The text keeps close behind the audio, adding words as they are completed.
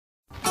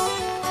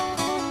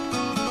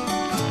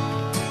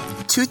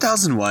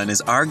2001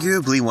 is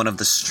arguably one of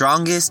the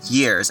strongest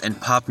years in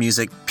pop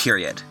music,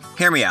 period.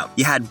 Hear me out.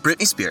 You had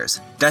Britney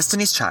Spears,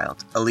 Destiny's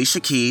Child,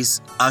 Alicia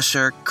Keys,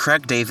 Usher,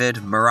 Craig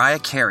David, Mariah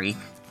Carey,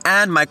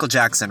 and Michael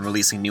Jackson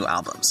releasing new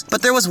albums.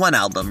 But there was one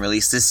album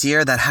released this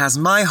year that has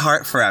my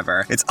heart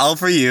forever. It's All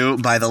For You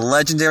by the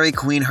legendary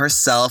queen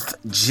herself,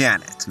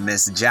 Janet,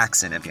 Miss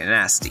Jackson if you're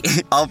nasty.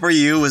 All For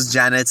You was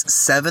Janet's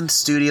 7th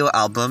studio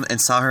album and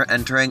saw her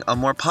entering a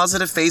more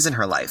positive phase in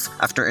her life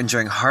after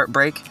enduring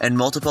heartbreak and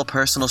multiple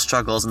personal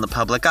struggles in the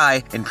public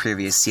eye in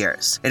previous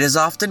years. It is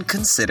often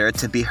considered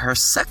to be her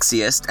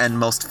sexiest and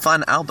most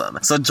fun album.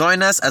 So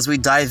join us as we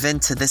dive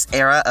into this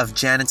era of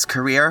Janet's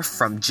career.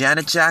 From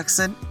Janet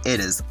Jackson, it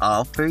is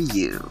All For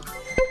You.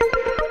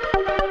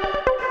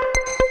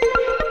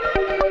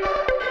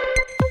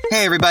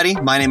 Hey everybody,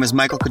 my name is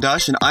Michael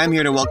Kadosh and I'm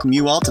here to welcome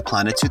you all to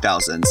Planet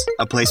 2000s,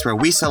 a place where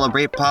we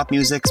celebrate pop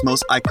music's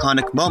most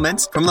iconic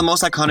moments from the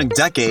most iconic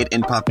decade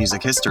in pop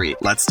music history.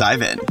 Let's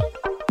dive in.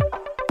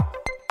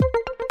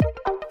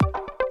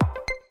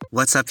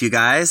 What's up, you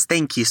guys?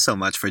 Thank you so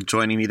much for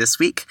joining me this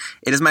week.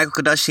 It is Michael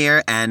Kadosh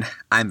here, and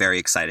I'm very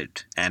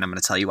excited, and I'm going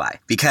to tell you why.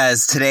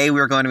 Because today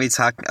we're going to be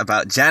talking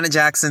about Janet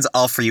Jackson's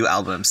All For You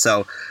album.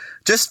 So,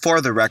 just for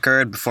the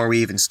record, before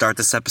we even start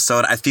this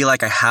episode, I feel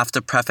like I have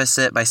to preface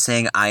it by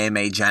saying I am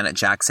a Janet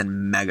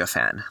Jackson mega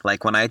fan.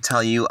 Like, when I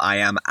tell you I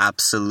am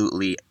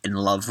absolutely in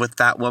love with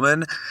that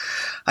woman,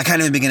 I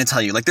can't even begin to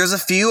tell you. Like, there's a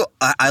few,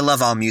 I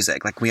love all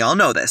music, like we all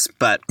know this,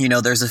 but, you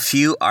know, there's a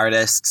few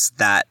artists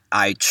that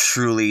I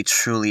truly,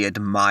 truly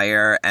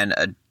admire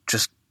and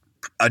just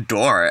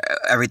adore,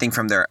 everything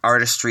from their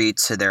artistry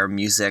to their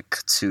music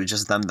to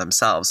just them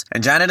themselves.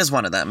 And Janet is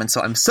one of them. And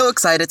so I'm so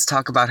excited to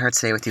talk about her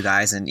today with you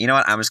guys. And you know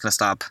what? I'm just going to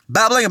stop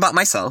babbling about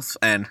myself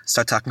and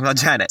start talking about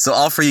Janet. So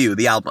All For You,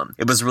 the album.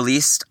 It was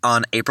released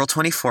on April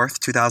 24th,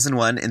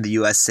 2001 in the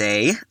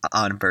USA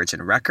on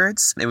Virgin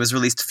Records. It was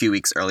released a few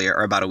weeks earlier,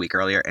 or about a week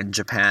earlier in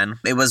Japan.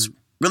 It was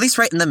released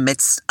right in the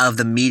midst of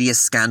the media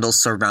scandal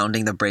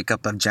surrounding the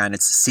breakup of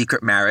Janet's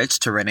secret marriage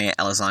to Rene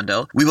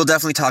Elizondo. We will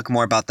definitely talk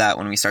more about that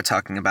when we start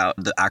talking about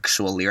the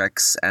actual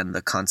lyrics and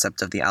the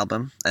concept of the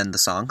album and the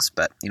songs.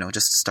 But, you know,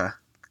 just to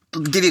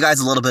give you guys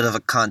a little bit of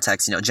a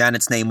context, you know,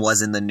 Janet's name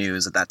was in the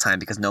news at that time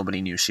because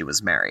nobody knew she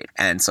was married.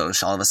 And so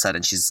all of a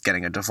sudden she's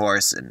getting a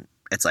divorce and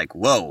it's like,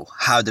 whoa,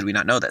 how did we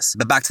not know this?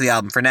 But back to the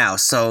album for now.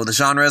 So the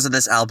genres of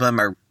this album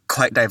are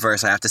quite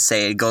diverse, I have to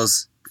say. It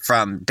goes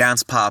from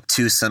dance pop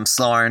to some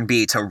slow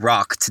R&B to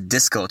rock to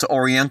disco to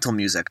oriental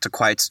music to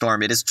Quiet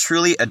Storm. It is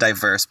truly a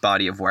diverse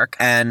body of work.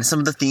 And some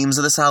of the themes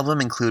of this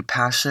album include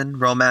passion,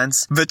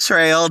 romance,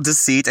 betrayal,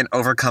 deceit, and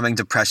overcoming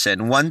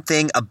depression. One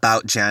thing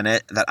about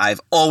Janet that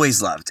I've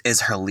always loved is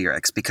her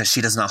lyrics because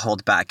she does not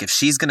hold back. If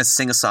she's going to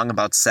sing a song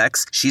about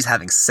sex, she's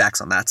having sex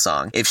on that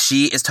song. If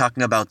she is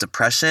talking about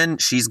depression,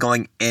 she's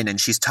going in and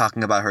she's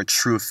talking about her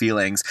true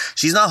feelings.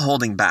 She's not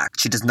holding back.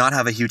 She does not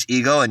have a huge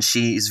ego and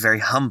she is very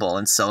humble.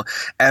 And so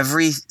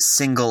every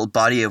single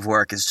body of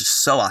work is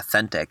just so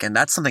authentic, and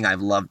that's something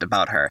I've loved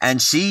about her.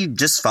 And she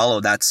just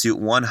followed that suit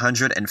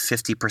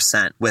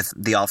 150% with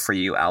the All For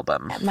You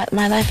album.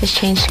 My life has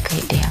changed a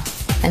great deal,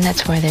 and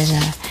that's why there's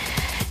a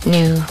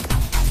new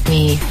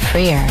me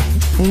freer.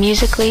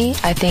 Musically,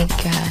 I think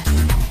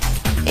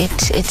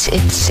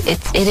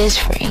it is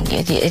freeing.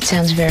 It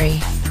sounds very,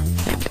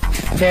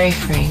 very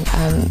freeing.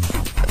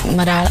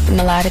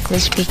 Melodically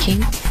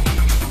speaking,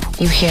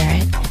 you hear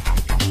it.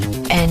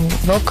 And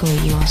vocally,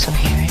 you also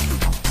hear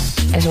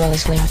it, as well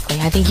as lyrically.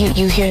 I think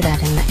you hear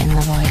that in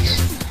the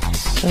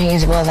voice. I mean,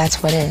 as well,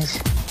 that's what is.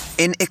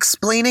 In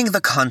explaining the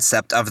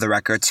concept of the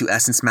record to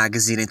Essence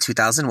magazine in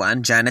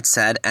 2001, Janet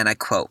said, and I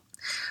quote,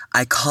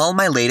 "I call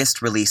my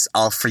latest release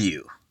All For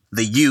You.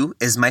 The you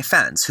is my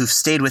fans who've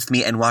stayed with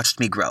me and watched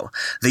me grow.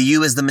 The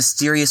you is the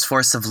mysterious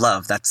force of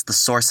love that's the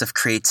source of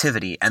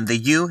creativity, and the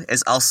you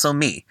is also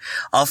me.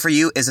 All For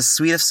You is a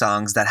suite of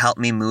songs that help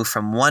me move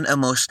from one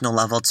emotional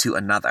level to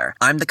another.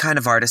 I'm the kind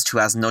of artist who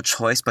has no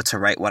choice but to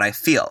write what I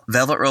feel.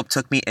 Velvet Rope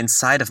took me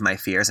inside of my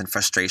fears and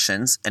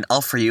frustrations, and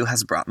All For You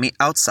has brought me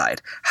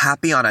outside,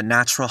 happy on a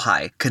natural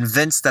high,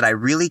 convinced that I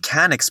really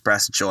can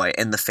express joy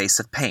in the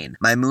face of pain.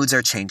 My moods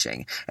are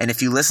changing, and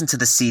if you listen to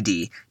the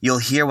CD, you'll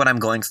hear what I'm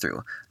going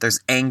through. There's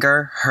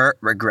anger, hurt,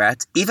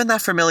 regret, even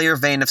that familiar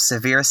vein of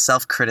severe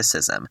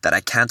self-criticism that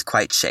I can't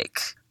quite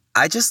shake."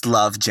 I just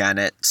love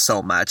Janet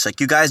so much. Like,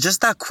 you guys,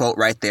 just that quote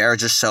right there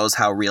just shows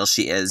how real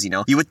she is, you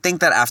know? You would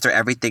think that after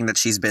everything that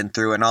she's been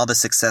through and all the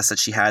success that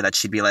she had, that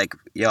she'd be like,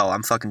 yo,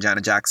 I'm fucking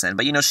Janet Jackson.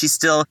 But, you know, she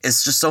still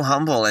is just so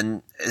humble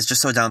and is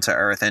just so down to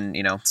earth. And,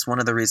 you know, it's one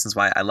of the reasons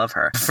why I love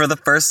her. For the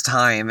first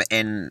time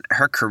in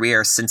her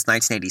career since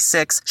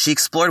 1986, she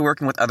explored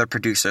working with other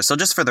producers. So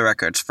just for the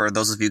record, for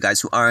those of you guys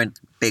who aren't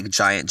big,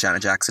 giant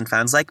Janet Jackson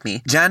fans like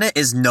me. Janet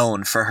is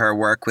known for her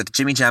work with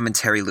Jimmy Jam and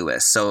Terry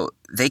Lewis, so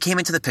they came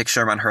into the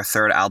picture around her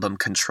third album,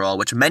 Control,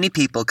 which many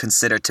people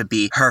consider to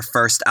be her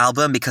first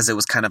album because it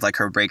was kind of like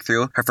her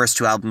breakthrough. Her first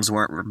two albums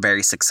weren't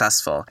very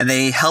successful. And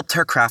they helped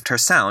her craft her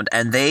sound.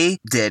 And they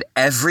did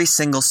every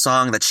single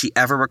song that she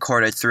ever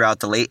recorded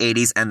throughout the late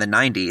 80s and the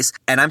 90s.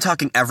 And I'm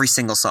talking every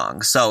single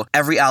song. So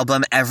every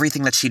album,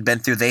 everything that she'd been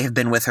through, they have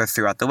been with her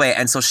throughout the way.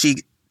 And so she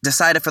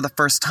decided for the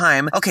first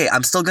time, okay,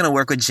 I'm still going to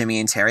work with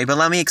Jimmy and Terry, but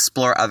let me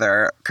explore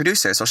other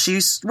producers. So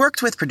she's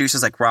worked with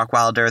producers like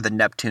Rockwilder, the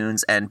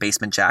Neptunes, and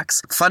Basement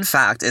Jaxx. Fun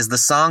fact is the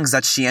songs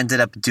that she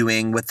ended up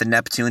doing with the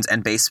Neptunes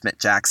and Basement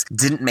Jaxx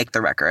didn't make the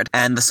record.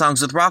 And the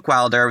songs with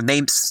Rockwilder,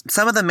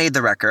 some of them made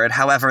the record.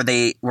 However,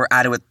 they were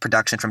added with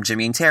production from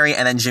Jimmy and Terry,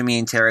 and then Jimmy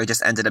and Terry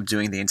just ended up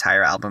doing the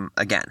entire album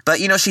again.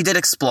 But, she did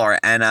explore,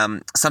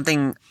 and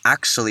something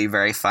actually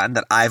very fun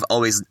that I've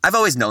always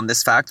known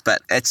this fact,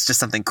 but it's just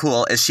something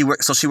cool, is she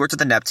worked with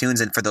the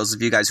Neptunes, and for those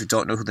of you guys who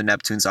don't know who the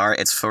Neptunes are,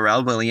 it's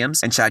Pharrell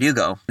Williams and Chad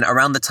Hugo. And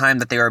around the time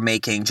that they were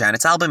making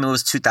Janet's album, it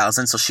was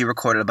 2000, so she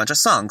recorded a bunch of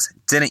songs,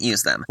 didn't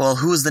use them. Well,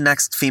 who's the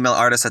next female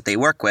artist that they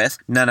work with?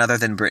 None other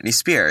than Britney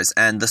Spears,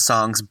 and the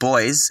songs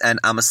Boys and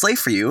I'm a Slave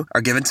for You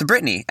are given to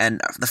Britney.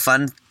 And the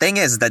fun thing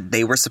is that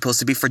they were supposed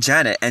to be for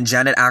Janet, and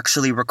Janet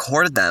actually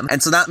recorded them.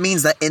 And so that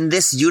means that in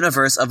this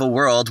universe of a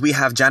world, we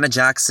have Janet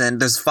Jackson,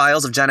 there's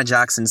files of Janet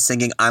Jackson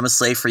singing I'm a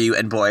Slave for You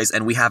and Boys,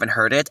 and we haven't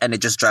heard it, and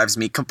it just drives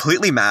me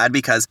completely mad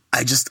because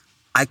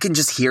I can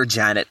just hear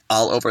Janet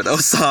all over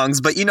those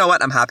songs. But you know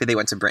what? I'm happy they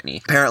went to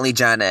Britney. Apparently,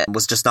 Janet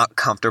was just not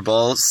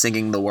comfortable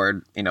singing the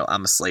word,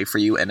 I'm a slave for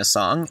you in a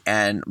song.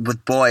 And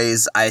with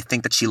Boys, I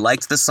think that she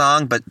liked the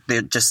song, but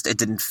it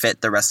didn't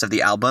fit the rest of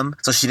the album.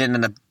 So she didn't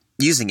end up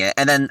using it.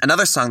 And then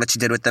another song that she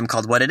did with them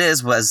called What It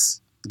Is was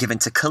given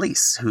to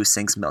Khalees, who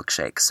sings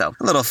Milkshake. So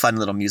a little fun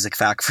little music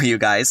fact for you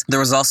guys.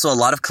 There was also a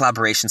lot of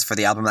collaborations for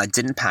the album that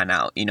didn't pan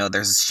out.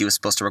 She was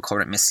supposed to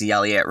record with Missy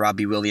Elliott,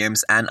 Robbie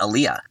Williams, and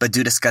Aaliyah. But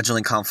due to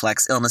scheduling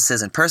conflicts,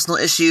 illnesses, and personal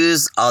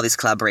issues, all these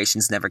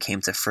collaborations never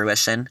came to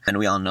fruition. And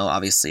we all know,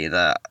 obviously,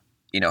 the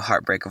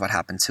heartbreak of what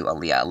happened to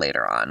Aaliyah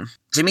later on.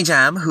 Jimmy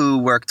Jam, who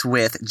worked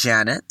with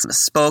Janet,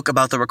 spoke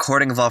about the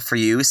recording of All For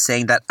You,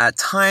 saying that at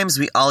times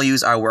we all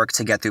use our work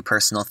to get through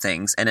personal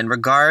things. And in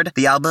regard,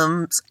 the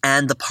albums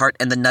and the part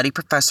in The Nutty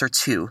Professor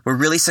 2 were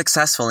really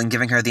successful in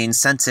giving her the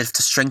incentive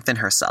to strengthen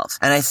herself.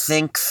 And I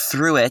think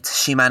through it,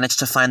 she managed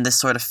to find this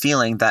sort of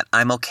feeling that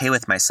I'm okay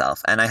with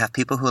myself and I have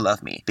people who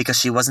love me, because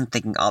she wasn't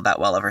thinking all that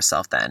well of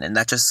herself then. And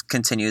that just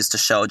continues to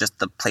show just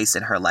the place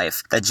in her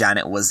life that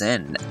Janet was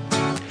in.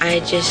 I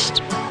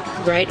just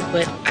write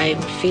what I'm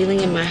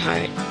feeling in my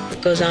heart,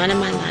 what goes on in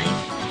my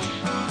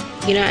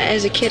life.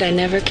 As a kid, I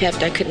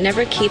could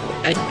never keep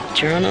a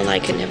journal, I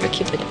could never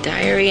keep a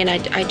diary, and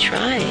I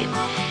tried.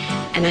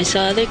 And I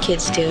saw other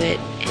kids do it,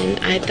 and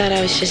I thought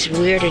I was just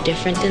weird or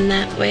different in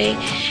that way.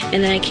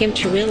 And then I came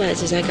to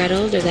realize as I got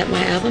older that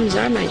my albums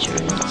are my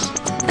journals.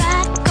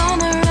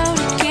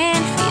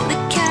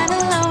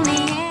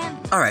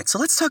 Alright, so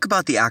let's talk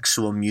about the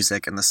actual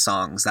music and the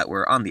songs that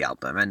were on the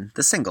album and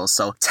the singles.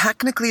 So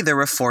technically there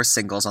were 4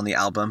 singles on the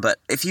album, but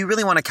if you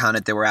really want to count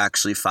it, there were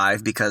actually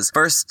 5, because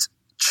first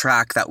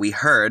track that we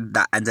heard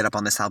that ended up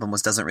on this album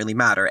was Doesn't Really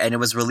Matter, and it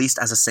was released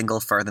as a single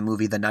for the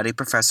movie The Nutty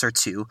Professor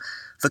 2,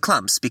 The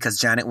Clumps, because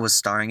Janet was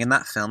starring in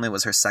that film. It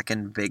was her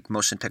second big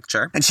motion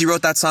picture, and she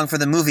wrote that song for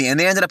the movie, and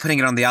they ended up putting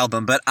it on the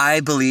album. But I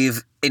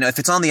believe, if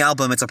it's on the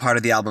album, it's a part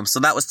of the album, so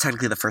that was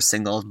technically the first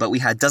single. But we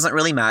had Doesn't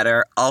Really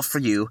Matter, All For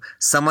You,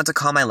 Someone to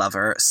Call My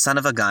Lover, Son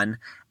of a Gun,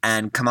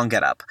 and Come On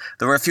Get Up.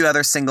 There were a few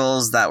other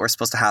singles that were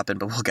supposed to happen,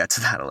 but we'll get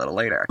to that a little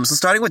later. So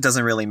starting with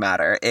Doesn't Really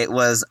Matter, it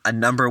was a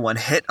 #1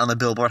 hit on the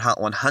Billboard Hot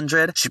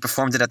 100. She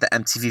performed it at the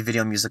MTV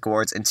Video Music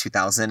Awards in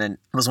 2000, and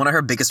it was one of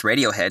her biggest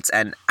radio hits.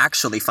 And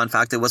actually, fun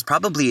fact, it was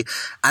probably,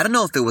 I don't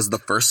know if it was the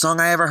first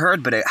song I ever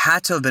heard, but it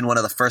had to have been one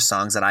of the first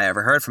songs that I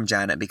ever heard from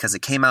Janet, because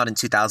it came out in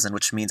 2000,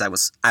 which means I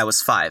was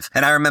 5.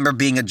 And I remember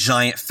being a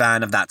giant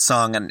fan of that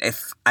song, and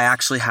if I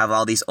actually have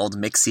all these old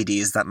mix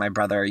CDs that my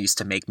brother used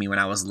to make me when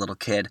I was a little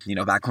kid,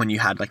 back when you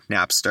had like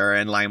Napster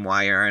and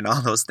LimeWire and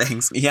all those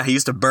things. Yeah, he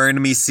used to burn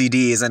me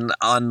CDs, and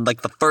on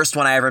like the first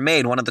one I ever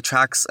made, one of the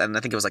tracks, and I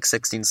think it was like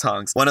 16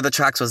 songs, one of the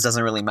tracks was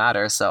Doesn't Really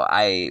Matter. So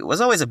I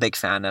was always a big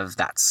fan of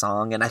that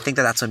song, and I think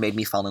that that's what made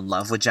me fall in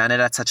love with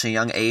Janet at such a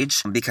young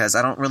age, because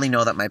I don't really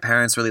know that my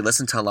parents really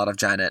listened to a lot of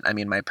Janet. I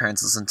mean, my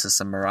parents listened to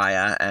some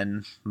Mariah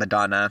and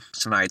Madonna,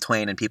 Shania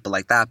Twain, and people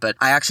like that, but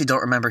I actually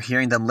don't remember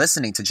hearing them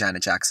listening to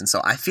Janet Jackson. So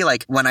I feel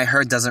like when I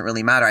heard Doesn't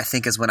Really Matter, I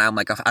think is when I'm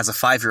like, as a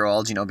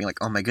 5-year-old, being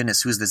like, oh my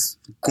goodness, who's this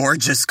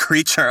gorgeous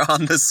creature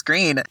on the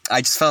screen?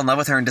 I just fell in love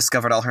with her and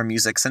discovered all her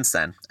music since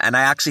then. And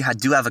I actually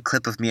do have a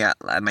clip of me at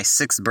my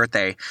 6th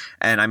birthday,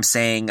 and I'm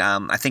saying,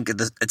 I think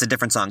it's a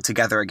different song,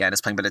 Together Again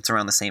is playing, but it's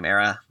around the same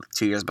era,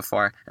 2 years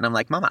before. And I'm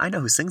like, Mama, I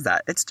know who sings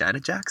that. It's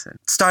Janet Jackson.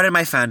 Started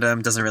my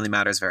fandom. Doesn't Really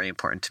Matter is very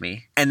important to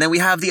me. And then we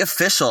have the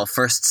official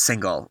first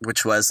single,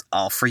 which was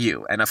All For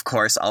You. And of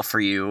course, All For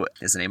You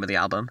is the name of the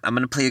album. I'm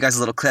going to play you guys a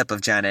little clip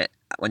of Janet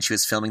when she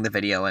was filming the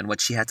video and what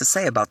she had to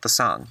say about the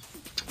song.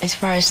 As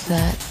far as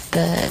the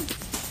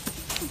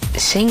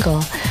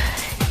single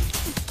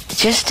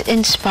just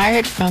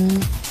inspired from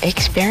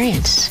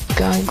experience,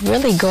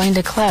 going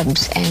to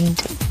clubs and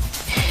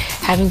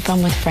having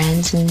fun with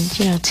friends, and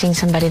seeing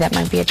somebody that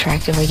might be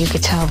attractive or you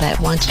could tell that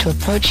wants to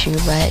approach you,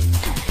 but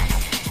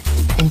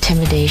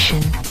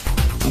intimidation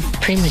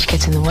pretty much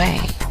gets in the way.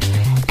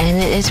 And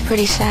it's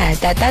pretty sad.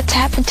 That's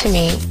happened to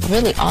me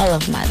really all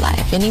of my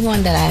life.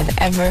 Anyone that I've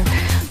ever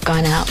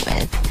gone out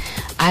with,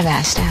 I've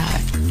asked out.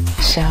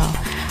 So,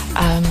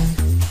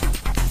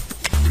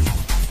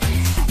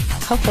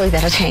 hopefully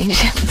that'll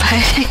change.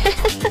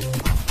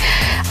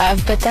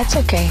 But that's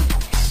okay.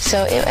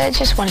 So I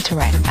just wanted to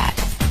write about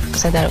it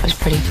because I thought it was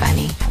pretty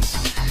funny.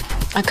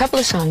 A couple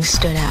of songs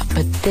stood out,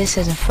 but this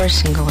as a first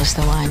single was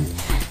the one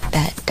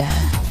that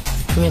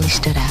really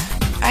stood out.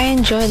 I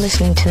enjoy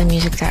listening to the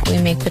music that we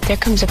make, but there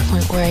comes a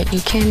point where you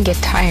can get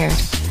tired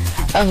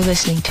of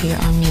listening to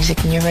your own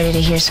music and you're ready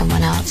to hear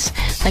someone else.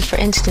 Like, for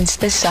instance,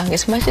 this song,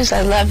 as much as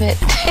I love it,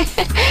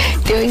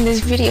 doing this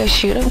video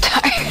shoot, I'm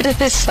tired of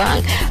this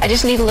song. I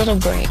just need a little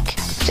break,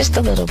 just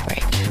a little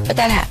break. But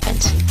that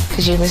happens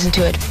because you listen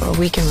to it for a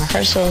week in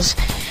rehearsals,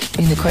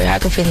 doing the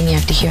choreography, then you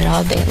have to hear it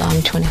all day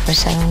long,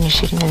 24/7 when you're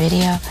shooting the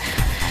video.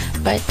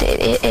 But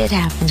it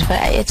happens,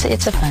 but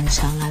it's a fun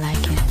song. I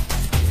like it.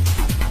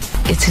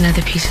 It's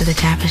another piece of the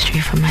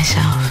tapestry for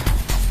myself.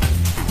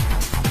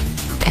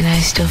 And I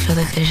still feel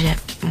that there's yet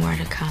more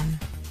to come.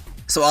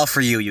 So all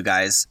for you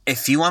guys.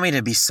 If you want me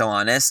to be so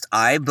honest,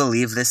 I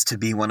believe this to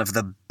be one of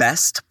the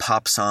best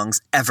pop songs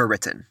ever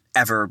written,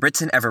 ever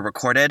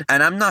recorded.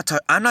 And I'm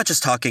not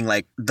just talking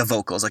like the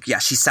vocals. Like, yeah,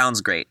 she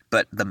sounds great,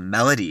 but the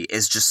melody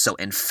is just so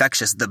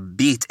infectious. The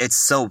beat, it's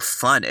so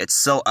fun. It's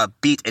so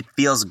upbeat. It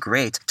feels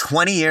great.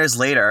 20 years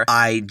later,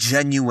 I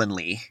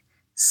genuinely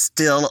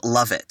still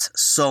love it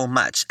so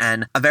much.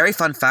 And a very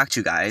fun fact,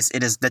 you guys,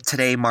 it is that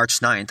today, March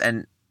 9th,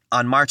 and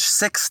on March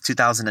 6th,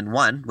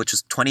 2001, which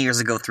was 20 years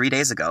ago, 3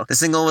 days ago, the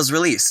single was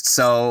released.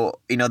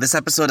 So, this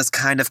episode is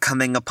kind of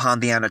coming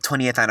upon the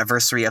 20th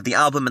anniversary of the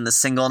album and the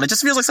single, and it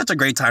just feels like such a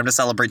great time to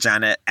celebrate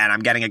Janet, and I'm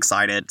getting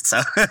excited,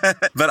 so.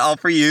 But all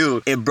for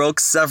you. It broke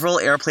several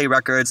airplay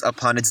records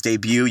upon its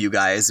debut, you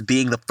guys,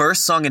 being the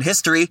first song in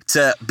history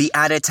to be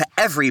added to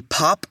every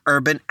pop,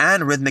 urban,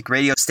 and rhythmic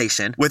radio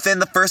station within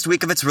the first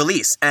week of its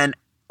release, and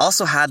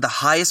also had the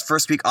highest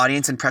first-week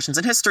audience impressions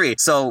in history.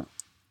 So,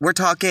 we're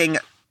talking,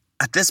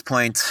 at this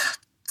point,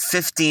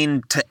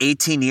 15 to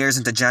 18 years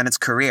into Janet's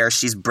career,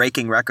 she's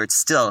breaking records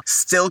still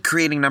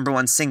creating number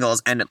one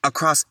singles and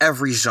across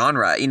every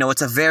genre.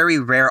 It's a very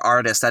rare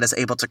artist that is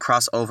able to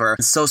cross over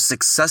so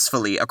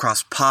successfully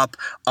across pop,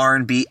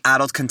 R&B,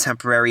 adult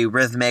contemporary,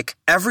 rhythmic,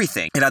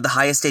 everything. It had the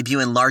highest debut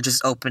and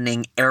largest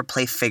opening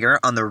airplay figure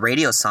on the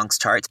radio songs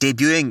chart,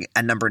 debuting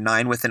at number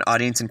 9 with an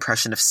audience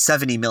impression of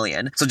 70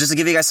 million. So just to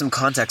give you guys some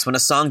context, when a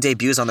song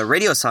debuts on the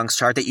radio songs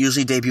chart, it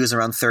usually debuts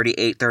around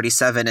 38,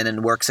 37 and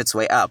then works its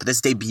way up.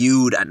 This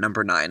debuted at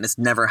number 9. This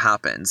never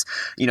happens,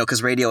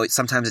 because radio,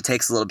 sometimes it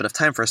takes a little bit of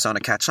time for a song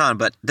to catch on,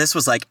 but this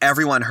was like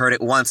everyone heard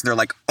it once and they're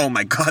like, oh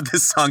my god,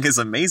 this song is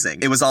amazing.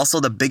 It was also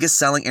the biggest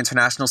selling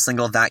international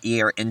single that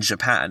year in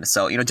Japan.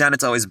 So,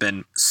 Janet's always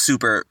been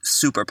super,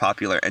 super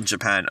popular in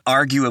Japan,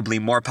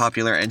 arguably more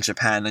popular in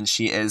Japan than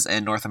she is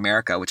in North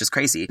America, which is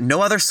crazy.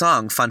 No other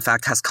song, fun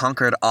fact, has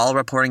conquered all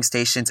reporting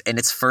stations in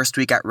its first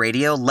week at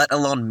radio, let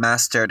alone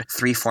mastered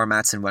 3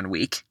 formats in 1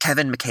 week.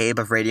 Kevin McCabe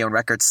of Radio and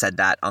Records said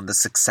that on the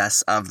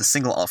success of the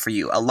single All For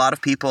You. A lot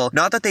of people,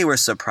 not that they were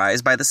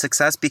surprised by the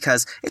success,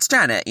 because it's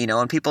Janet,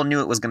 and people knew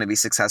it was going to be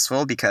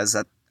successful because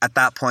at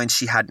that point,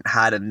 she hadn't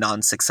had a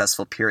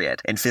non-successful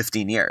period in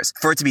 15 years.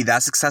 For it to be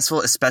that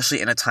successful,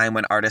 especially in a time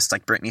when artists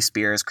like Britney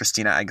Spears,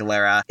 Christina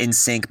Aguilera,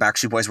 NSYNC,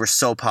 Backstreet Boys were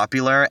so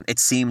popular, it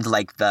seemed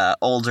like the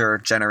older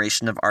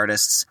generation of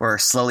artists were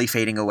slowly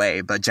fading away.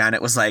 But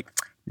Janet was like,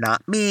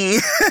 not me.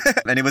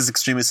 And it was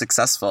extremely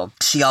successful.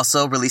 She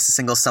also released a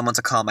single, Someone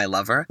to Call My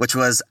Lover, which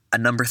was a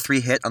number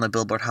 3 hit on the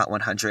Billboard Hot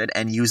 100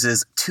 and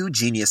uses 2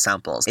 genius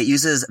samples. It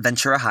uses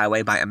Ventura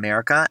Highway by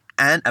America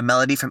and a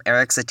melody from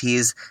Eric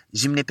Satie's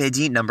Je m'ne peux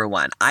dire number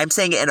 1. I'm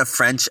saying it in a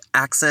French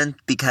accent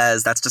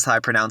because that's just how I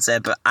pronounce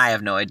it, but I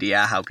have no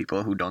idea how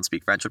people who don't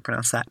speak French would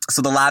pronounce that.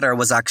 So the latter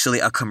was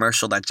actually a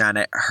commercial that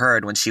Janet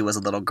heard when she was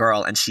a little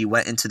girl, and she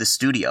went into the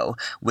studio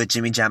with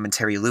Jimmy Jam and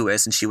Terry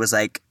Lewis, and she was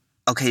like,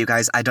 okay, you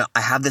guys, I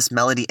have this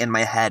melody in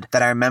my head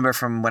that I remember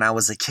from when I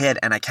was a kid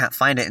and I can't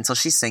find it until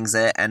she sings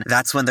it. And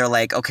that's when they're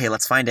like, okay,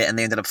 let's find it. And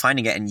they ended up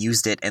finding it and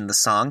used it in the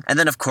song. And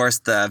then, of course,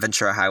 the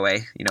Ventura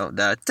Highway,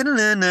 the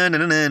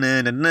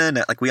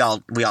like we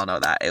all know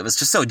that. It was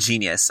just so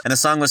genius. And the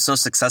song was so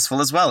successful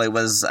as well. It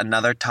was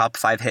another top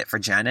 5 hit for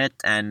Janet.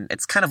 And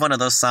it's kind of one of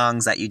those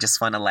songs that you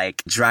just want to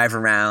like drive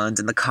around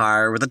in the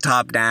car with the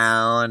top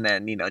down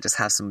and, just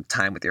have some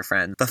time with your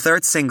friends. The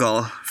third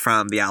single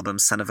from the album,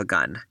 Son of a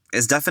Gun,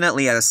 is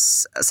definitely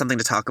something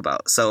to talk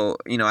about. So,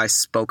 I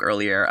spoke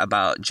earlier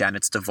about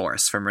Janet's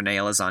divorce from Renee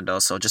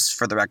Elizondo. So just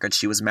for the record,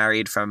 she was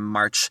married from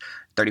March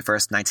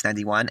 31st,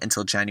 1991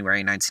 until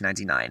January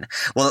 1999.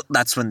 Well,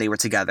 that's when they were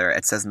together.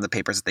 It says in the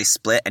papers that they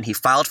split, and he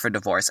filed for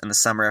divorce in the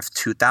summer of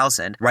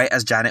 2000, right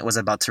as Janet was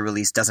about to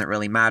release Doesn't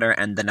Really Matter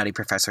and The Nutty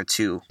Professor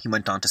 2. He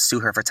went on to sue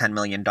her for $10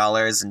 million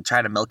and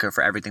try to milk her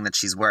for everything that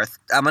she's worth.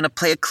 I'm going to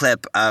play a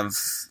clip of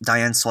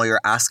Diane Sawyer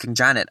asking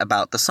Janet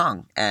about the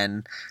song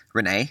and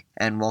Renee,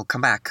 and we'll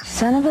come back.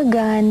 Son of a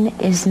Gun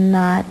is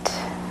not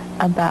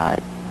about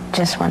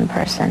just one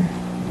person.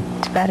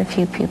 It's about a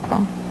few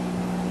people.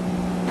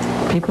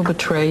 People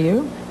betray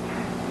you?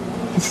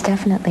 It's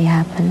definitely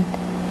happened.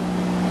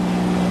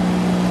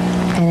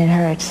 And it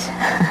hurts.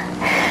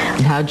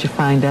 And how'd you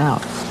find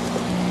out?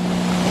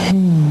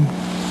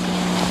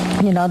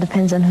 It all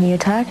depends on who you're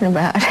talking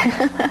about.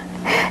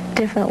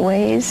 Different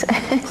ways.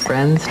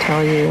 Friends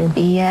tell you?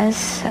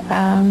 Yes.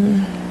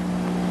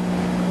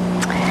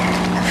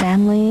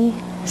 Family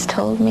has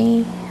told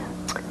me.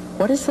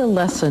 What is the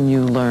lesson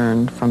you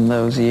learned from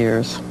those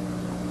years?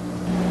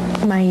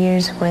 My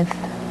years with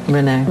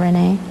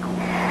Renee.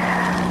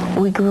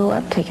 We grew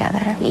up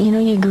together. You know,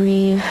 you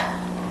grieve,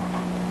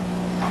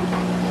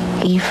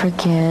 you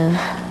forgive.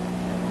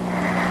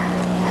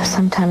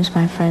 Sometimes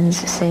my friends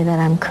say that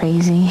I'm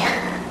crazy.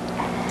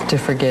 To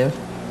forgive?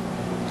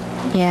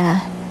 Yeah,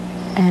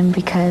 and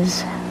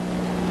because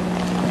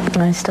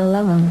I still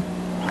love him.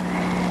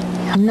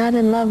 I'm not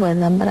in love with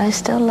him, but I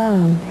still love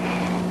him.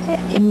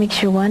 It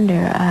makes you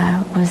wonder,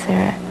 was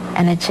there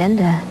an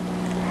agenda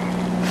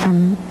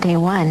from day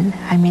one?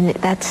 I mean,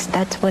 that's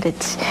what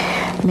it's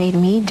made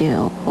me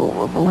do.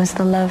 Was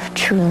the love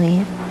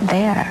truly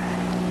there?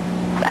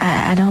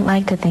 I don't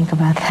like to think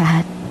about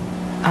that,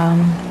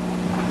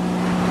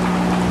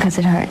 because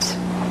it hurts.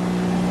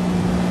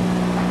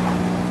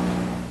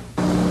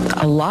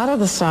 A lot of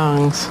the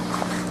songs,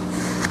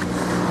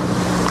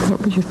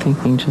 what were you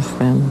thinking just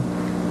then?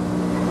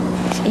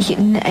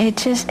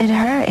 It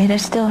hurt. It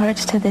still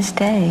hurts to this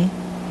day.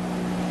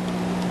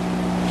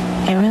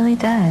 It really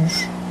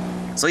does.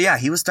 So yeah,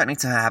 he was starting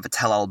to have a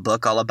tell-all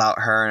book all about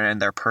her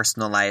and their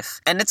personal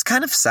life. And it's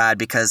kind of sad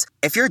because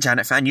if you're a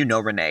Janet fan, you know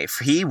Renee.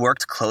 He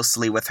worked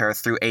closely with her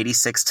through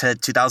 86 to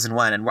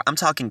 2001. And I'm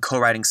talking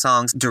co-writing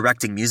songs,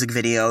 directing music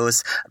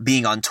videos,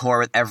 being on tour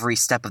with every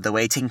step of the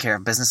way, taking care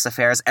of business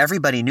affairs.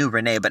 Everybody knew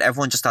Renee, but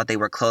everyone just thought they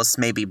were close,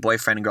 maybe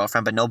boyfriend and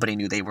girlfriend, but nobody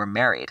knew they were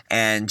married.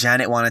 And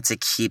Janet wanted to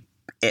keep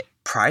it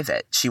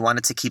private. She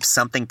wanted to keep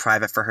something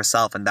private for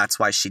herself, and that's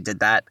why she did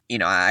that. You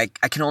know, I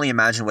can only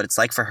imagine what it's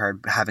like for her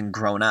having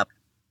grown up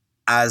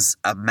as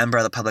a member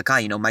of the public eye.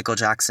 You know, Michael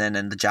Jackson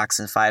and the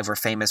Jackson 5 were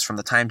famous from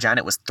the time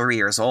Janet was 3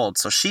 years old.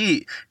 So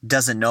she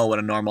doesn't know what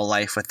a normal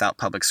life without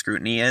public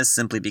scrutiny is,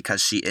 simply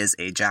because she is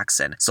a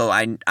Jackson. So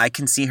I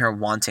can see her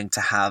wanting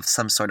to have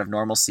some sort of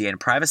normalcy and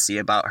privacy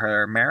about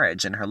her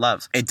marriage and her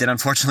love. It did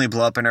unfortunately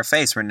blow up in her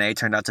face. Renee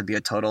turned out to be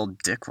a total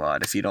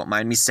dickwad, if you don't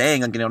mind me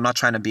saying. You know, I'm not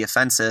trying to be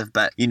offensive,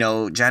 but, you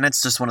know,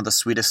 Janet's just one of the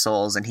sweetest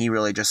souls, and he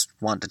really just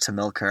wanted to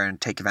milk her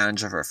and take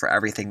advantage of her for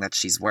everything that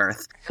she's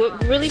worth.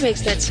 What really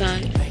makes that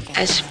song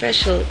as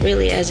special,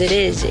 really, as it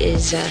is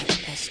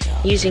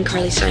using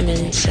Carly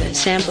Simon's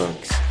sample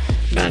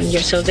from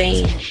You're So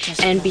Vain.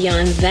 And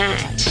beyond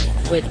that,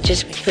 what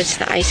just puts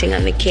the icing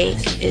on the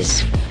cake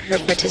is her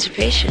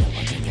participation,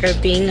 her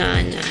being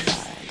on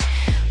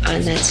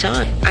that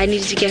song. I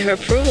needed to get her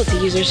approval to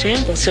use her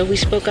sample, so we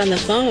spoke on the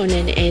phone,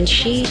 and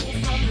she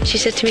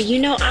said to me, you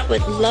know, I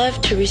would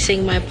love to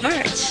re-sing my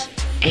parts.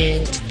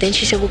 And then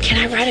she said, well, can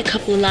I write a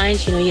couple of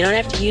lines? You know, you don't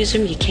have to use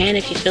them. You can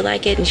if you feel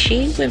like it. And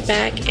she went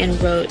back and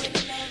wrote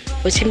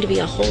what seemed to be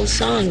a whole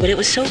song. But it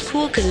was so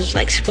cool because it was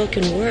like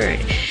spoken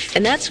word.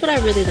 And that's what I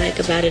really like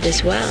about it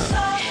as well.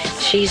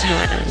 She's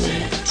hot on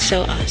that.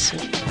 So awesome.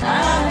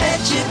 I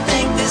bet you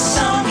think this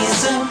song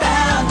is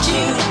about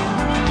you.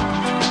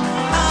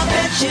 I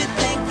bet you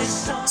think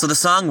this song... So the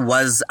song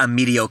was a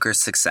mediocre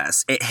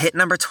success. It hit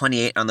number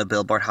 28 on the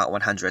Billboard Hot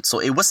 100, so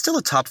it was still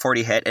a top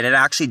 40 hit, and it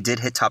actually did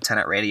hit top 10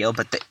 at radio,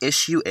 but the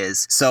issue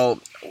is, so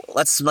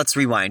let's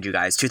rewind, you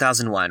guys.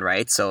 2001,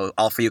 right? So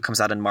All For You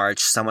comes out in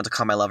March, Someone to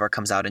Call My Lover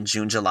comes out in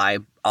June, July,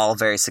 all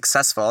very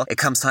successful. It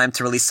comes time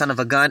to release Son of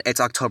a Gun,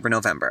 it's October,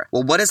 November.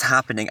 Well, what is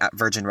happening at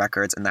Virgin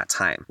Records in that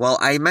time? Well,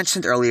 I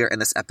mentioned earlier in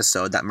this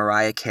episode that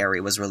Mariah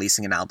Carey was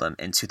releasing an album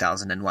in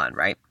 2001,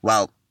 right?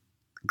 Well,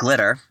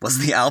 Glitter was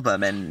the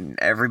album, and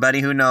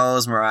everybody who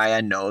knows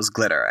Mariah knows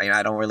Glitter.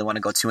 I don't really want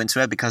to go too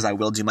into it because I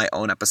will do my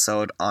own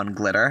episode on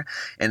Glitter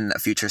in a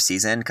future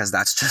season, because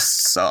that's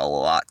just so a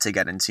lot to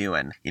get into.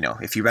 And, you know,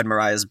 if you read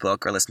Mariah's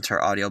book or listened to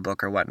her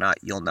audiobook or whatnot,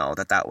 you'll know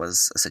that that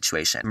was a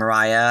situation.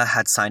 Mariah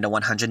had signed a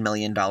 $100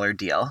 million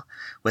deal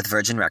with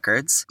Virgin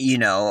Records. You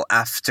know,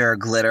 after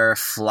Glitter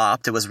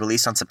flopped, it was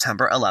released on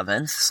September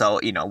 11th.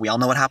 So, you know, we all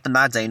know what happened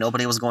that day.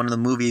 Nobody was going to the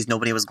movies.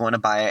 Nobody was going to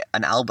buy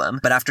an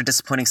album. But after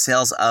disappointing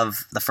sales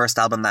of the first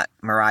album that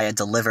Mariah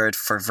delivered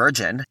for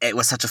Virgin, it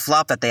was such a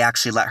flop that they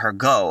actually let her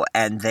go,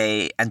 and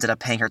they ended up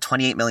paying her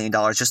 $28 million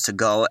just to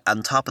go,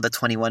 on top of the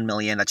 $21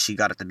 million that she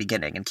got at the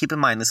beginning. And keep in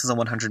mind, this is a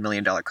 $100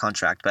 million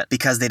contract, but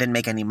because they didn't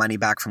make any money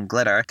back from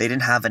Glitter, they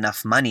didn't have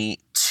enough money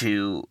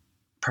to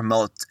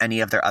promote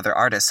any of their other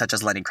artists, such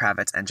as Lenny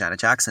Kravitz and Janet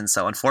Jackson.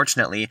 So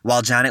unfortunately,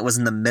 while Janet was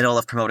in the middle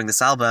of promoting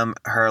this album,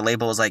 her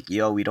label was like,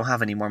 yo, we don't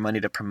have any more money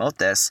to promote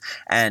this.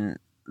 And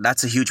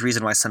that's a huge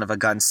reason why Son of a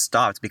Gun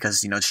stopped,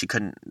 because,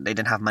 they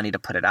didn't have money to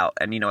put it out.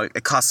 And,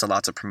 it costs a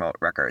lot to promote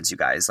records, you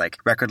guys. Like,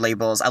 record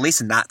labels, at least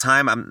in that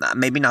time,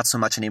 maybe not so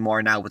much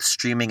anymore now with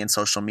streaming and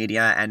social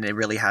media, and it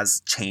really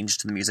has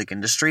changed the music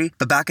industry.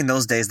 But back in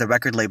those days, the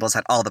record labels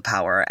had all the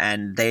power,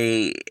 and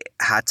they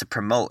had to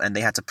promote, and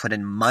they had to put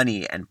in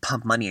money and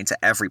pump money into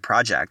every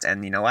project.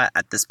 And you know what?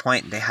 At this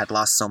point, they had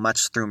lost so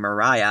much through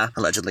Mariah,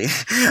 allegedly.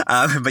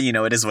 But,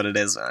 it is what it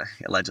is,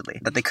 allegedly,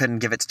 that they couldn't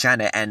give it to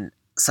Janet. And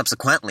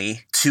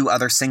subsequently, 2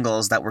 other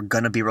singles that were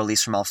going to be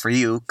released from All For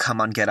You,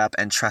 Come On Get Up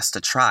and Trust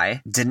to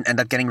Try, didn't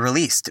end up getting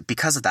released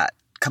because of that.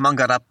 Come On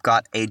Get Up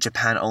got a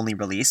Japan-only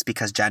release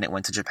because Janet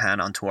went to Japan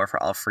on tour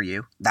for All For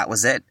You. That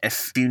was it.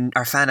 If you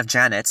are a fan of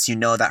Janet's, you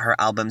know that her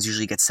albums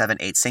usually get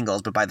 7-8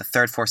 singles, but by the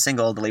 3rd, 4th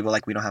single, the label were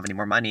like, we don't have any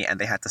more money, and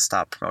they had to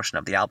stop promotion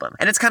of the album.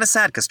 And it's kind of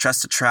sad because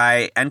Trust to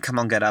Try and Come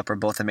On Get Up are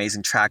both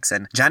amazing tracks,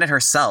 and Janet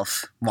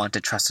herself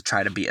wanted Trust to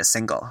Try to be a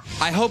single.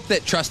 I hope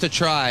that Trust to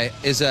Try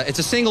it's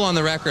a single on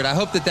the record. I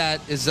hope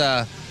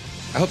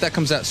that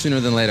comes out sooner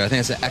than later. I think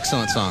it's an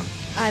excellent song.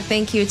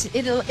 Thank you.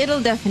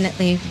 It'll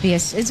definitely be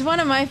it's one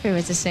of my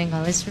favorites, a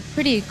single. It's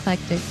pretty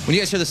eclectic. When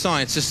you guys hear the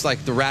song, it's just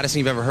like the raddest thing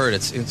you've ever heard.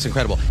 It's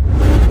incredible.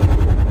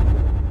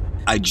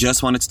 I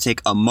just wanted to take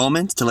a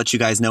moment to let you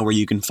guys know where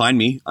you can find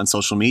me on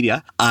social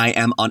media. I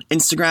am on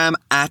Instagram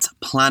at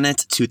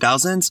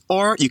Planet2000s,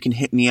 or you can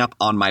hit me up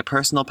on my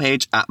personal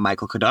page at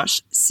Michael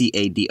Kadosh,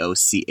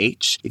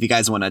 Cadoch. If you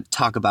guys want to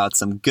talk about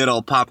some good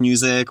old pop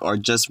music or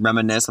just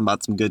reminisce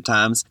about some good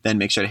times, then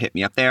make sure to hit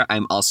me up there.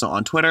 I'm also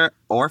on Twitter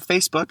or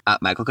Facebook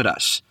at Michael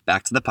Kadosh.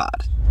 Back to the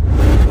pod.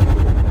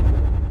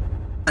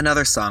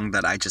 Another song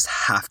that I just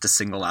have to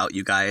single out,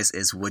 you guys,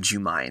 is Would You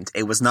Mind?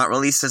 It was not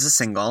released as a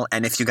single,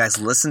 and if you guys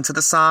listen to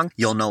the song,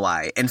 you'll know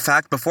why. In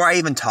fact, before I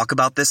even talk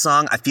about this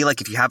song, I feel like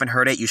if you haven't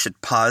heard it, you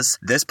should pause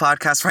this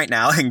podcast right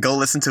now and go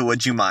listen to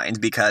Would You Mind,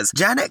 because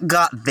Janet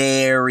got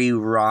very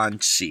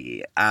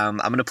raunchy. I'm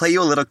going to play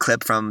you a little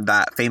clip from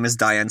that famous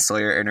Diane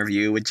Sawyer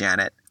interview with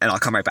Janet, and I'll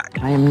come right back.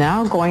 I am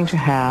now going to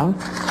have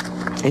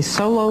a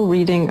solo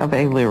reading of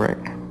a lyric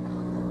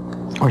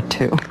or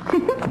two.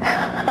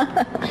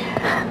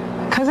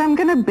 Because I'm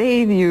going to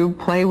bathe you,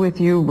 play with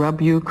you,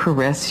 rub you,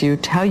 caress you,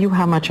 tell you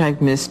how much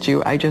I've missed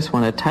you. I just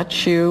want to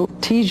touch you,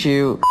 tease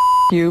you,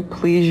 you,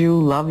 please you,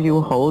 love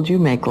you, hold you,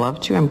 make love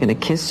to you. I'm going to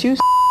kiss you,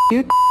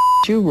 you,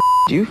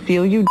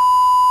 feel you,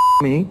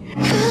 me.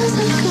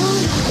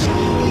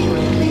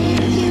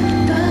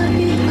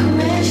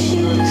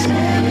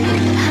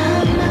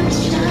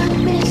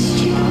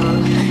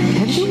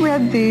 Have you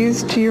read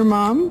these to your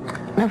mom?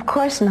 Of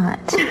course not.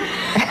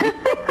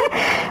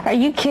 Are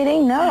you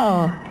kidding?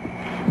 No.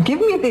 Give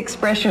me the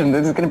expression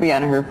that is going to be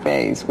on her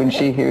face when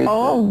she hears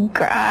Oh,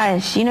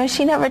 gosh. She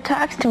never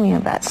talks to me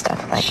about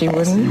stuff like She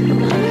this.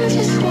 wouldn't?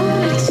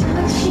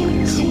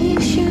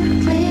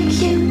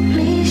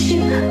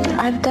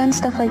 I've done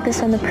stuff like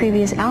this on the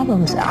previous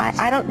albums.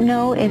 I don't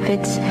know if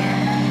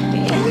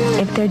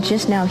they're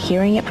just now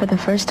hearing it for the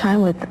first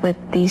time with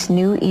these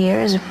new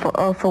ears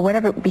or for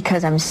whatever,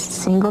 because I'm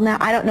single now.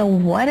 I don't know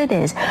what it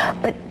is,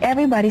 but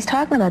everybody's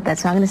talking about that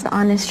song, and it's the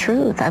honest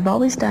truth. I've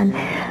always done,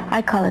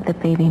 I call it the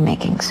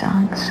baby-making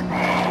songs.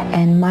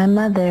 And my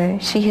mother,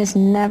 she has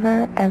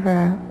never,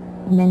 ever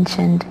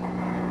mentioned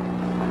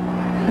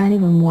not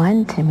even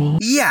one to me.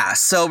 Yeah,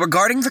 so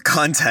regarding the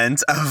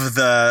content of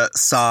the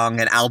song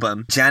and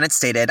album, Janet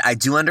stated, I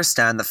do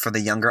understand that for the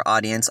younger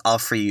audience, All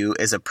For You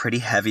is a pretty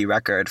heavy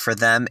record. For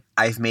them,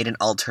 I've made an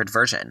altered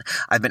version.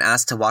 I've been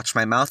asked to watch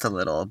my mouth a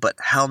little, but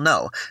hell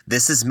no.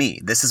 This is me.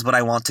 This is what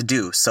I want to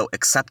do, so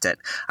accept it.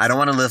 I don't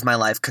want to live my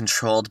life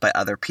controlled by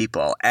other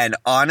people. And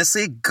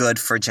honestly, good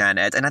for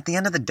Janet. And at the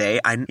end of the day,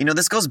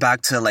 this goes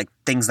back to like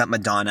things that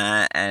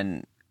Madonna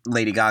and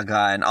Lady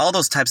Gaga and all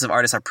those types of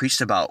artists are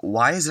preached about.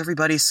 Why is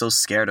everybody so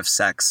scared of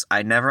sex?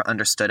 I never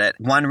understood it.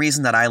 One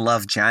reason that I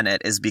love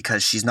Janet is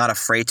because she's not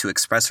afraid to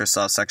express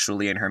herself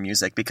sexually in her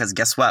music, because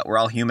guess what? We're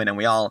all human and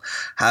we all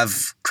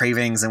have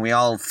cravings and we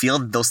all feel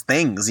those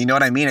things. You know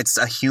what I mean? It's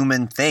a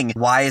human thing.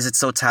 Why is it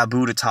so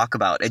taboo to talk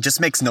about? It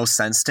just makes no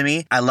sense to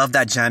me. I love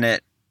that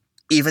Janet,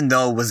 even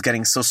though was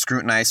getting so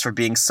scrutinized for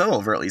being so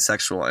overtly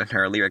sexual in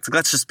her lyrics.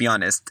 Let's just be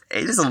honest.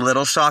 It is a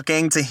little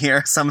shocking to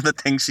hear some of the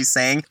things she's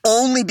saying,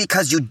 only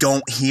because you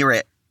don't hear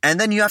it. And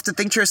then you have to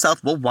think to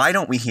yourself, well, why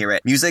don't we hear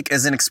it? Music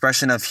is an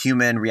expression of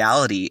human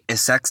reality.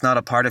 Is sex not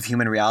a part of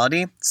human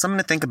reality? Something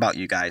to think about,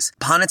 you guys.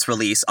 Upon its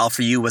release, All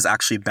For You was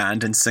actually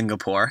banned in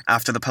Singapore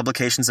after the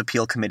Publications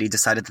Appeal Committee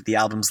decided that the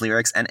album's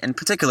lyrics, and in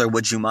particular,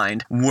 Would You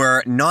Mind,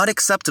 were not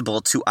acceptable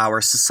to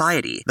our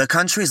society. The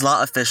country's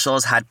law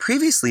officials had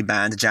previously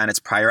banned Janet's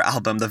prior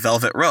album, The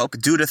Velvet Rope,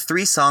 due to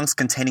 3 songs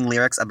containing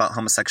lyrics about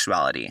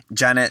homosexuality.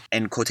 Janet,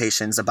 in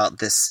quotations about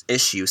this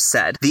issue,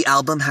 said, "The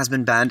album has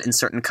been banned in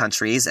certain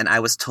countries, and I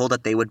was told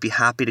that they would be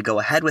happy to go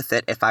ahead with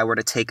it if I were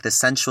to take the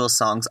sensual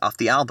songs off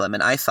the album,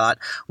 and I thought,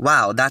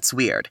 wow, that's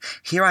weird.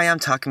 Here I am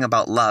talking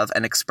about love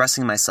and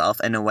expressing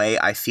myself in a way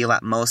I feel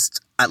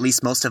at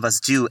least most of us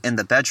do in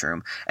the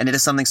bedroom, and it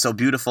is something so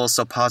beautiful,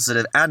 so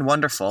positive, and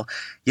wonderful,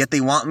 yet they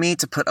want me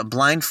to put a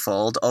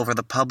blindfold over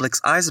the public's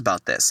eyes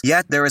about this.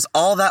 Yet there is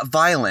all that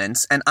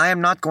violence, and I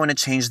am not going to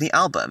change the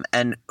album,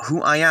 and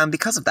who I am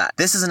because of that.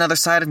 This is another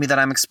side of me that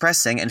I'm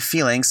expressing and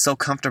feeling so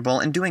comfortable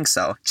in doing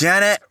so.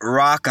 Janet,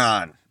 rock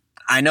on.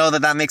 I know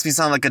that makes me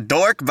sound like a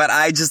dork, but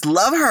I just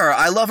love her.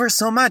 I love her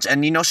so much.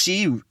 And, in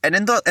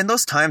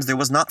those times, there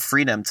was not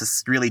freedom to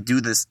really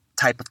do this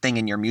type of thing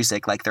in your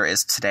music like there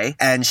is today.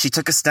 And she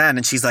took a stand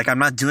and she's like, I'm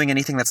not doing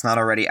anything that's not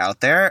already out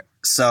there.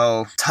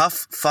 So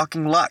tough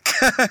fucking luck.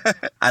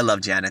 I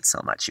love Janet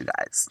so much, you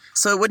guys.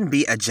 So it wouldn't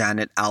be a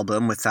Janet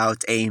album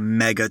without a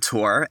mega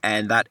tour.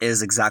 And that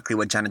is exactly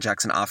what Janet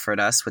Jackson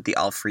offered us with the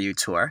All For You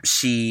tour.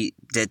 She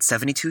did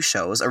 72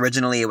 shows.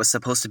 Originally, it was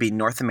supposed to be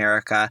North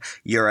America,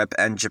 Europe,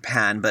 and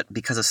Japan. But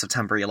because of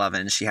September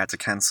 11, she had to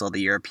cancel the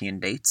European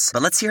dates.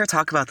 But let's hear her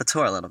talk about the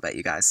tour a little bit,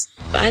 you guys.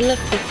 I love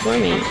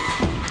performing.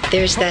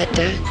 There's that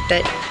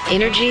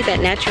energy, that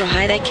natural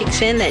high that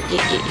kicks in that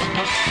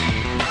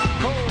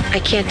I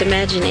can't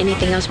imagine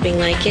anything else being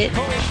like it.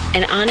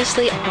 And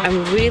honestly,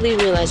 I'm really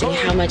realizing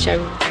how much I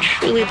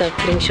truly love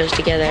putting shows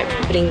together,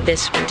 putting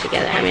this one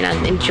together. I mean, I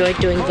enjoyed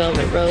doing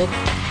Velvet Rope,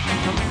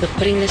 but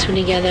putting this one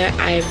together,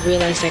 I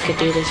realized I could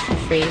do this for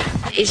free.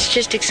 It's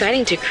just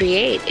exciting to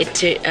create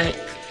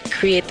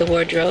create the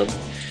wardrobe,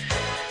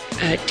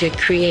 to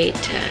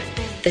create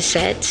the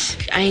sets.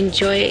 I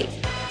enjoy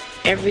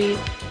every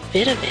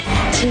bit of it.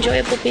 It's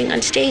enjoyable being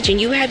on stage, and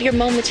you have your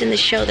moments in the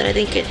show that I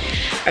think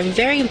are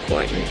very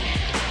important.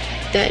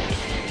 That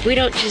we're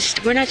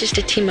not just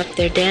a team up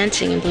there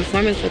dancing and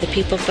performing for the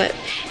people, but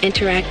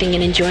interacting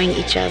and enjoying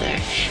each other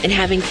and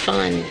having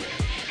fun.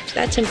 So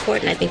that's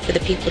important, I think, for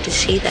the people to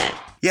see that.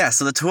 Yeah,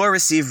 so the tour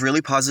received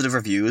really positive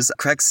reviews.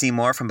 Craig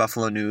Seymour from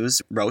Buffalo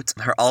News wrote,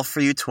 her All For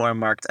You tour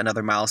marked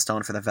another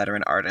milestone for the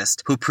veteran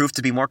artist, who proved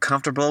to be more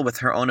comfortable with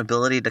her own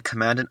ability to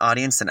command an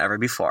audience than ever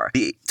before.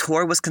 The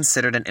tour was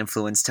considered an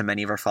influence to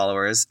many of her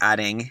followers,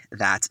 adding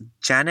that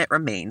Janet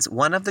remains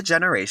one of the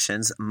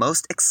generation's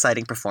most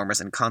exciting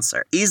performers in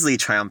concert, easily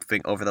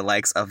triumphing over the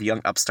likes of young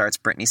upstarts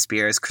Britney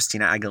Spears,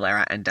 Christina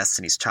Aguilera, and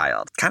Destiny's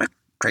Child. Kind of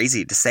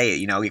crazy to say it,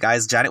 you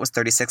guys. Janet was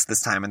 36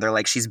 this time, and they're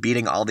like, she's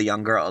beating all the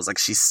young girls. Like,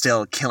 she's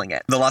still killing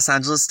it. The Los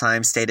Angeles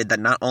Times stated that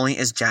not only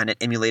is Janet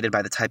emulated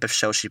by the type of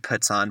show she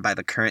puts on by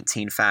the current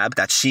teen fab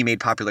that she made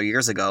popular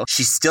years ago,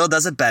 she still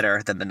does it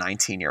better than the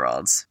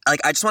 19-year-olds. Like,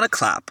 I just want to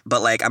clap,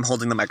 but I'm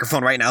holding the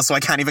microphone right now, so I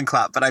can't even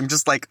clap, but I'm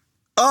just like,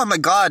 oh my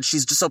God,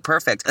 she's just so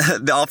perfect.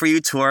 The All For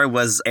You tour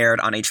was aired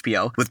on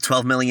HBO with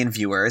 12 million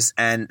viewers,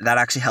 and that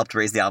actually helped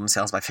raise the album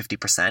sales by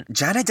 50%.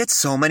 Janet did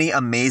so many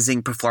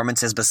amazing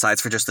performances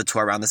besides for just the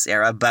tour around this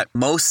era, but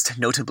most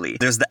notably,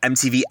 there's the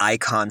MTV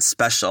Icon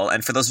special.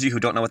 And for those of you who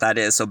don't know what that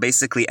is, so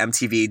basically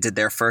MTV did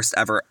their first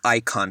ever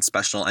Icon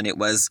special, and it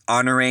was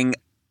honoring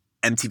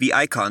MTV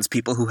icons,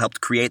 people who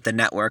helped create the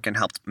network and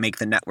helped make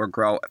the network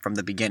grow from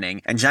the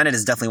beginning. And Janet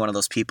is definitely one of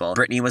those people.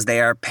 Britney was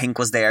there, Pink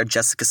was there,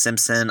 Jessica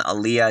Simpson,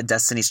 Aaliyah,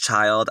 Destiny's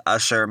Child,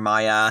 Usher,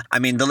 Maya. I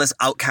mean, the list,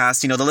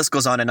 Outkast, the list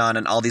goes on,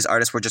 and all these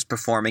artists were just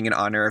performing in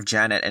honor of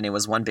Janet, and it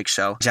was one big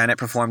show. Janet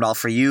performed All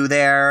For You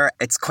there.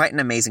 It's quite an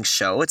amazing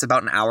show. It's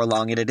about an hour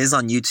long, and it is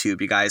on YouTube,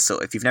 you guys. So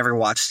if you've never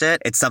watched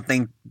it, it's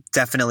something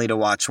definitely to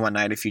watch one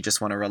night if you just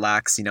want to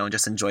relax, and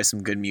just enjoy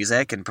some good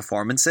music and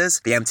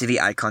performances. The MTV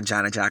Icon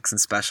Janet Jackson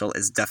special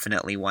is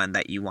definitely one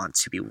that you want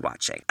to be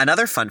watching.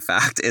 Another fun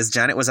fact is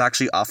Janet was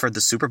actually offered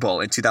the Super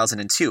Bowl in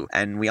 2002,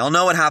 and we all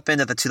know what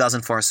happened at the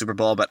 2004 Super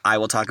Bowl, but I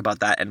will talk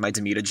about that in my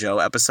Damita Joe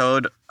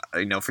episode,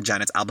 for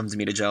Janet's album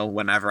Damita Joe,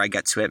 whenever I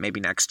get to it, maybe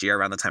next year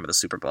around the time of the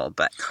Super Bowl,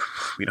 but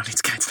we don't need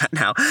to get into that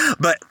now.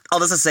 But all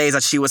this to say is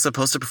that she was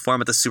supposed to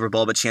perform at the Super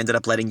Bowl, but she ended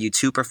up letting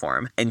U2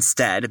 perform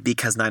instead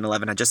because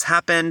 9/11 had just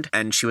happened,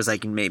 and she was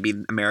like, maybe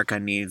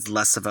America needs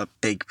less of a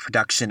big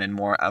production and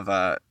more of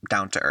a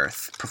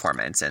down-to-earth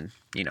performance, and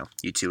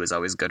U2 is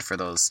always good for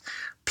those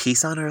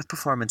peace on earth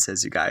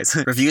performances, you guys.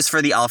 Reviews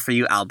for the All For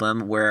You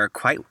album were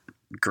quite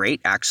great,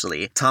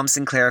 actually. Tom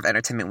Sinclair of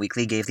Entertainment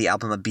Weekly gave the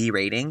album a B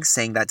rating,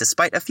 saying that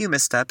despite a few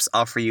missteps,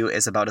 All For You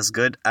is about as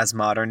good as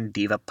modern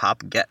diva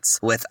pop gets,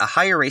 with a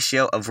higher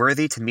ratio of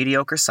worthy to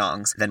mediocre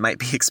songs than might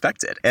be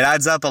expected. It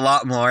adds up a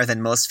lot more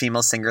than most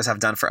female singers have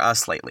done for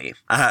us lately.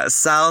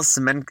 Sal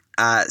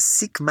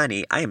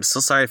Sikmani, I am so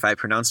sorry if I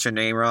pronounced your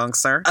name wrong,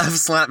 sir, of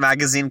Slant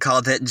Magazine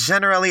called it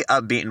generally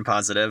upbeat and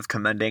positive,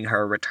 commending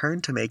her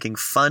return to making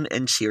fun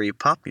and cheery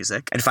pop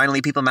music. And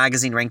finally, People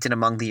Magazine ranked it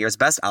among the year's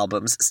best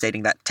albums,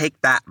 stating that Take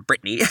That,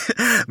 Britney,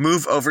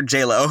 move over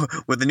J-Lo,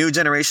 with the new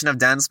generation of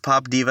dance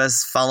pop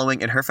divas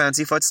following in her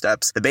fancy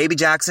footsteps. The Baby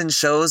Jackson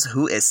shows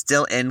who is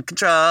still in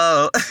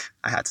control.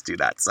 I had to do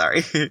that,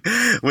 sorry.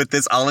 With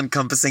this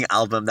all-encompassing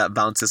album that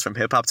bounces from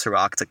hip-hop to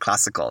rock to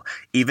classical.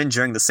 Even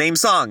during the same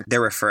song, they're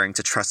referring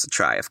to Trust to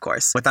Try, of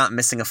course. Without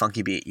missing a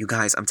funky beat. You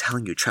guys, I'm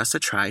telling you, Trust to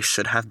Try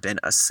should have been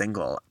a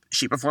single.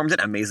 she performed it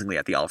amazingly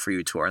at the All For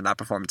You tour, and that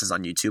performance is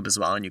on YouTube as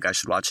well, and you guys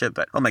should watch it.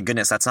 But oh my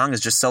goodness, that song is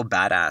just so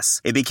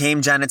badass. It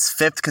became Janet's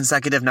 5th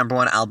consecutive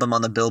 #1 album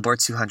on the Billboard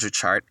 200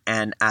 chart,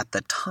 and at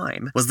the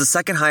time was the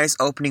second highest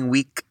opening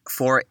week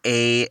for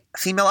a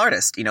female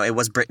artist. You know, it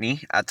was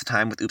Britney at the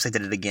time with Oops, I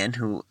Did It Again,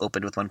 who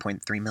opened with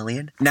 1.3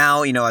 million.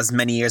 Now, you know, as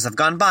many years have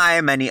gone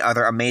by, many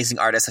other amazing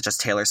artists such as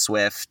Taylor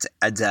Swift,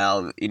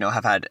 Adele, you know,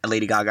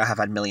 Lady Gaga have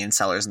had million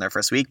sellers in their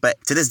first week, but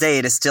to this day,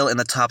 it is still in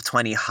the top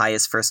 20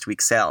 highest first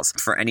week sales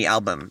for any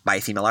album by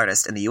a female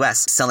artist in the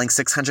US, selling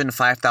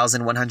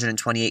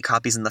 605,128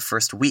 copies in the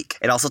first week.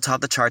 It also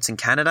topped the charts in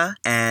Canada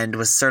and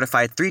was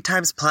certified 3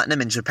 times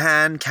platinum in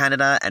Japan,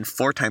 Canada, and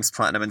 4 times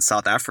platinum in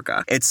South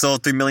Africa. It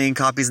sold 3 million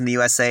copies in the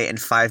USA and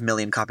 5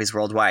 million copies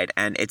worldwide.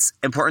 And it's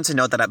important to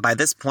note that by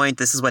this point,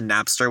 this is when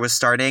Napster was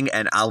starting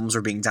and albums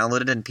were being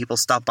downloaded and people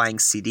stopped buying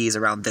CDs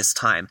around this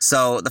time.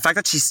 So the fact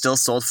that she still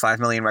sold 5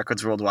 million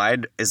records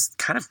worldwide is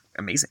kind of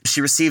amazing.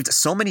 She received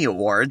so many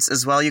awards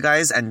as well, you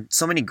guys, and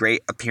so many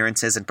great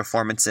appearances and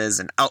performances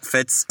and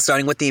outfits.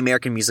 Starting with the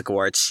American Music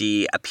Awards,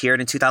 she appeared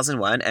in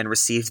 2001 and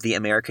received the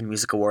American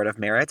Music Award of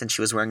Merit, and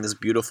she was wearing this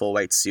beautiful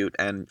white suit,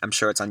 and I'm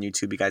sure it's on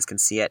YouTube, you guys can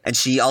see it. And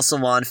she also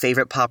won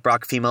Favorite Pop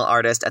Rock Female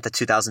Artist at the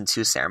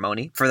 2002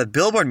 ceremony. For the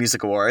Billboard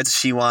Music Awards,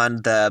 she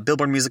won the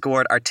Billboard Music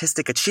Award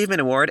Artistic Achievement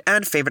Award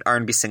and Favorite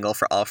R&B Single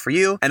for All For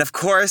You, and of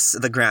course,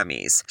 the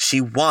Grammys. She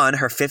won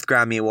her 5th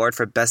Grammy Award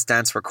for Best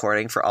Dance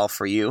Recording for All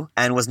For You,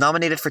 and was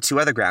nominated for 2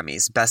 other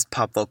Grammys, Best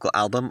Pop Vocal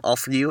Album, All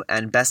For You,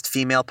 and Best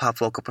Female Pop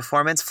Vocal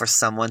Performance for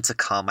Someone to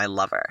Call My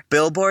Lover.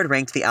 Billboard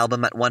ranked the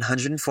album at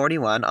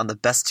 141 on the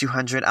Best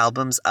 200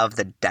 Albums of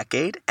the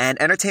Decade,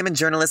 and entertainment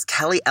journalist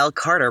Kelly L.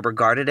 Carter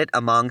regarded it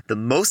among the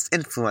most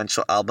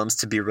influential albums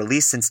to be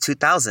released since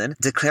 2000,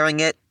 declaring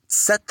it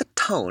set the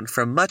tone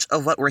for much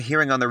of what we're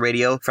hearing on the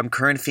radio from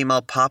current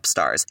female pop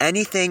stars.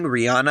 Anything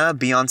Rihanna,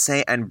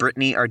 Beyonce, and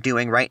Britney are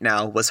doing right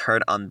now was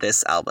heard on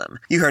this album.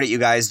 You heard it, you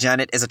guys.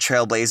 Janet is a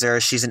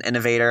trailblazer, she's an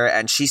innovator,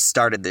 and she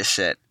started this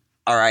shit.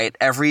 Alright,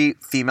 every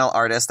female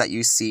artist that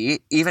you see,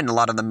 even a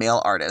lot of the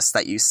male artists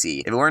that you see,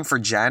 if it weren't for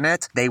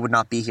Janet, they would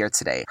not be here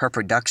today. Her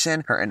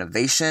production, her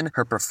innovation,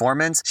 her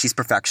performance, she's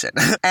perfection.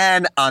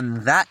 And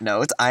on that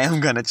note, I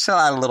am gonna chill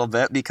out a little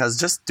bit because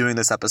just doing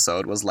this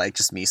episode was like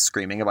just me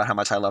screaming about how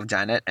much I love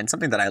Janet, and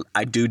something that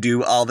I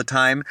do all the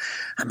time.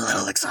 I'm a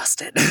little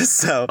exhausted.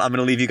 So I'm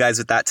gonna leave you guys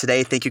with that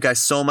today. Thank you guys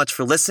so much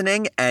for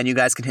listening, and you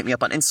guys can hit me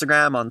up on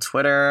Instagram, on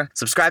Twitter,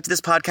 subscribe to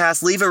this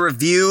podcast, leave a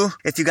review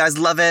if you guys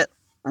love it.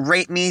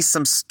 Rate me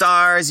some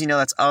stars, you know,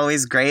 that's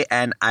always great,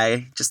 and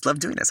I just love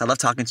doing this. I love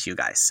talking to you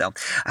guys, so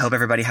I hope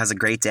everybody has a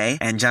great day,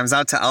 and jams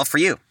out to All For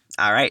You.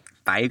 All right,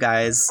 bye you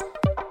guys.